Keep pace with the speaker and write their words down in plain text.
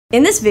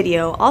In this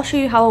video, I'll show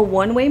you how a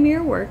one-way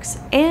mirror works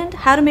and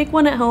how to make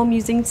one at home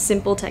using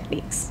simple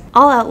techniques.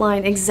 I'll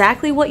outline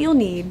exactly what you'll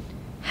need,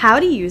 how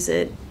to use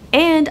it,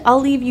 and I'll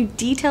leave you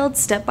detailed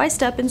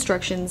step-by-step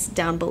instructions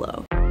down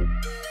below.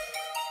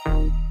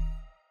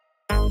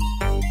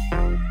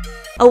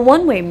 A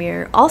one-way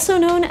mirror, also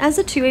known as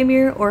a two-way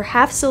mirror or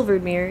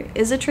half-silvered mirror,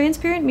 is a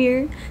transparent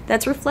mirror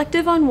that's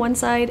reflective on one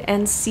side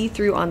and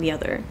see-through on the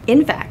other.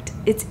 In fact,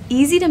 it's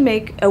easy to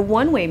make a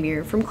one-way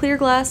mirror from clear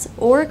glass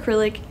or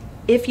acrylic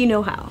if you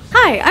know how.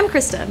 Hi, I'm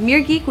Krista,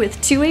 Mirror Geek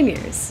with Two-Way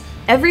Mirrors.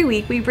 Every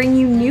week we bring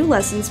you new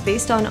lessons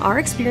based on our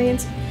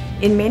experience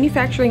in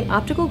manufacturing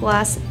optical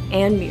glass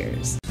and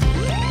mirrors.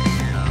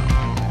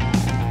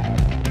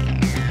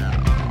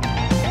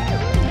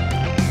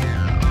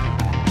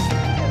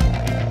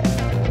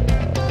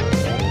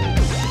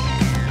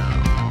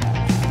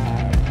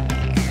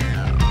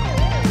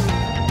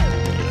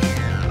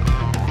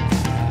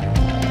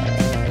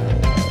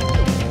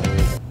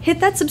 Hit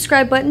that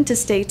subscribe button to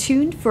stay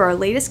tuned for our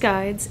latest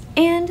guides,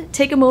 and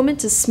take a moment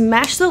to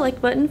smash the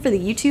like button for the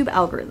YouTube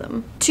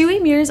algorithm. Two-way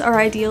mirrors are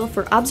ideal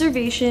for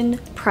observation,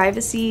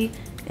 privacy,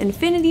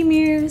 infinity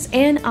mirrors,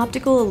 and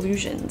optical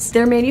illusions.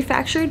 They're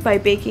manufactured by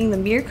baking the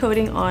mirror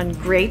coating on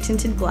gray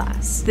tinted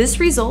glass.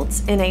 This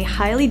results in a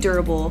highly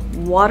durable,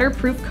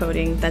 waterproof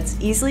coating that's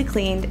easily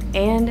cleaned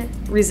and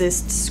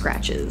resists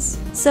scratches.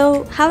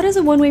 So how does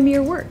a one-way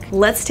mirror work?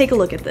 Let's take a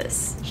look at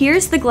this.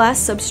 Here's the glass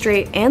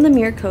substrate, and the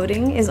mirror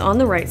coating is on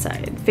the right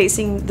side,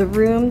 facing the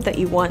room that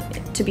you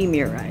want to be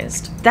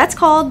mirrorized. That's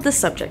called the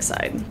subject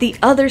side. The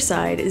other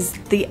side is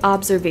the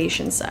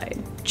observation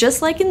side.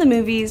 Just like in the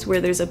movies where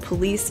there's a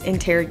police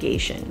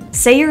interrogation.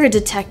 Say you're a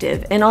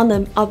detective, and on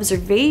the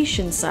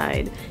observation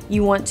side,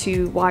 you want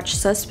to watch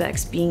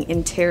suspects being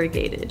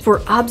interrogated.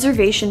 For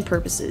observation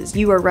purposes,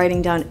 you are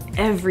writing down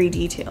every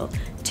detail,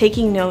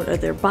 taking note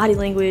of their body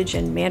language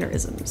and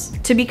mannerisms.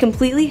 To be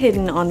completely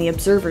hidden on the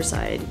observer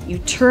side, you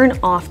turn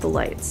off the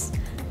lights.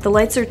 The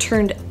lights are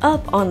turned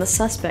up on the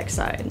suspect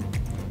side.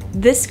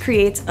 This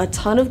creates a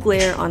ton of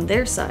glare on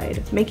their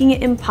side, making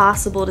it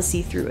impossible to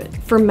see through it.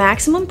 For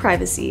maximum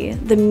privacy,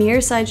 the mirror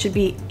side should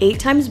be 8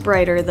 times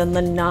brighter than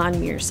the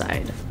non-mirror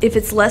side. If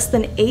it's less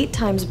than 8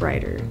 times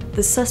brighter,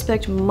 the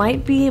suspect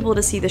might be able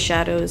to see the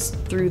shadows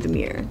through the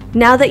mirror.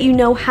 Now that you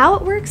know how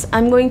it works,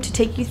 I'm going to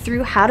take you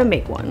through how to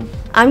make one.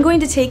 I'm going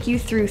to take you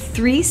through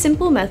 3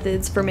 simple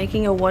methods for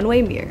making a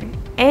one-way mirror,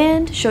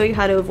 and show you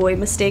how to avoid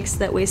mistakes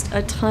that waste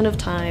a ton of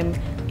time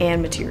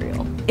and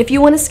material. If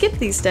you want to skip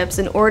these steps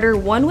and order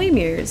one-way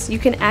mirrors, you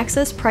can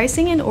access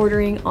pricing and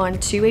ordering on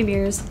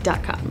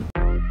twowaymirrors.com.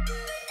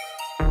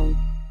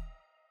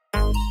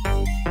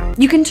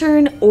 You can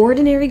turn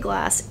ordinary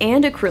glass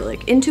and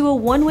acrylic into a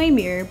one-way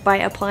mirror by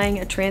applying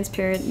a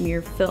transparent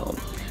mirror film,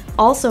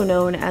 also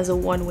known as a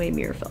one-way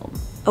mirror film.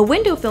 A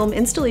window film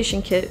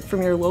installation kit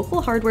from your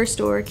local hardware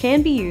store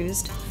can be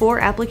used for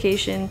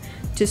application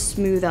to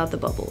smooth out the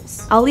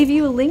bubbles. I'll leave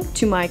you a link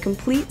to my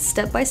complete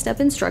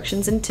step-by-step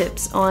instructions and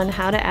tips on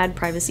how to add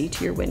privacy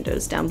to your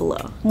windows down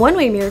below.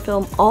 One-way mirror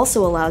film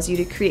also allows you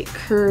to create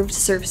curved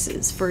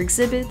surfaces for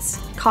exhibits,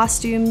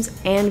 costumes,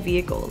 and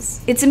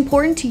vehicles. It's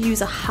important to use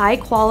a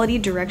high-quality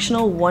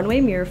directional one-way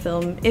mirror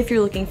film if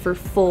you're looking for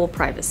full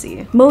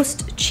privacy.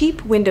 Most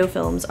cheap window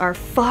films are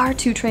far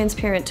too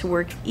transparent to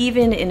work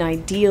even in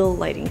ideal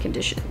lighting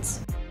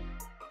conditions.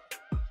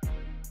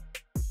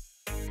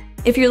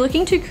 If you're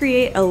looking to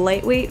create a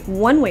lightweight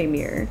one-way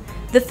mirror,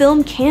 the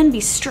film can be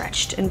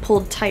stretched and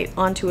pulled tight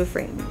onto a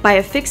frame. By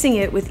affixing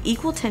it with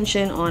equal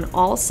tension on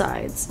all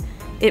sides,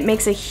 it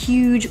makes a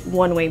huge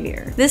one-way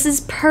mirror. This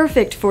is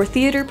perfect for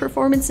theater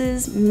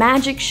performances,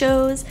 magic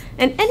shows,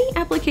 and any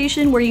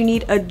application where you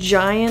need a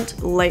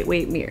giant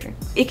lightweight mirror.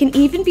 It can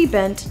even be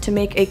bent to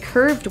make a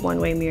curved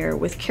one-way mirror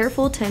with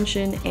careful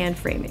tension and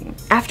framing.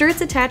 After it's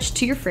attached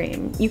to your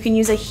frame, you can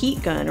use a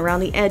heat gun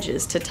around the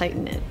edges to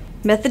tighten it.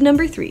 Method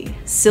number 3,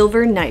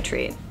 silver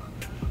nitrate.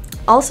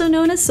 Also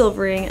known as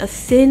silvering, a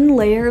thin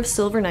layer of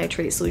silver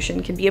nitrate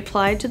solution can be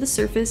applied to the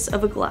surface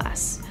of a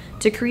glass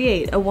to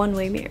create a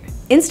one-way mirror.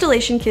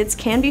 Installation kits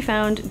can be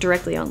found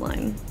directly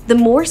online. The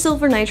more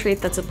silver nitrate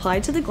that's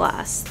applied to the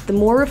glass, the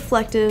more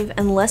reflective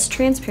and less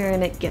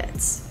transparent it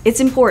gets.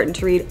 It's important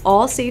to read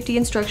all safety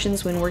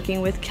instructions when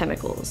working with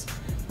chemicals.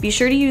 Be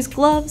sure to use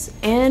gloves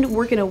and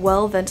work in a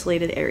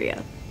well-ventilated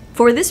area.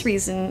 For this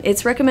reason,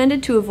 it's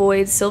recommended to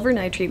avoid silver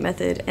nitrate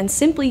method and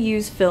simply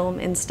use film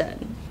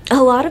instead.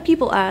 A lot of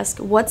people ask,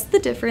 what's the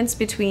difference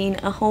between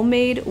a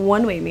homemade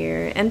one-way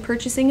mirror and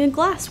purchasing a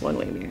glass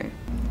one-way mirror?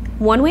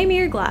 One-way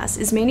mirror glass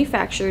is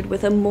manufactured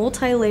with a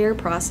multi-layer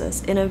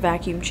process in a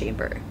vacuum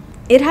chamber.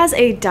 It has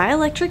a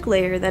dielectric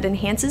layer that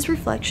enhances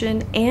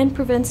reflection and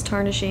prevents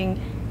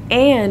tarnishing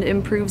and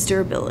improves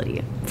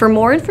durability. For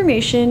more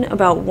information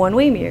about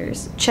one-way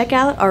mirrors, check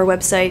out our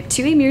website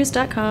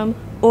twowaymirrors.com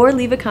or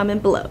leave a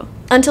comment below.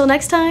 Until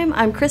next time,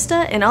 I'm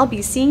Krista, and I'll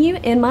be seeing you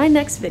in my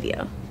next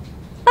video.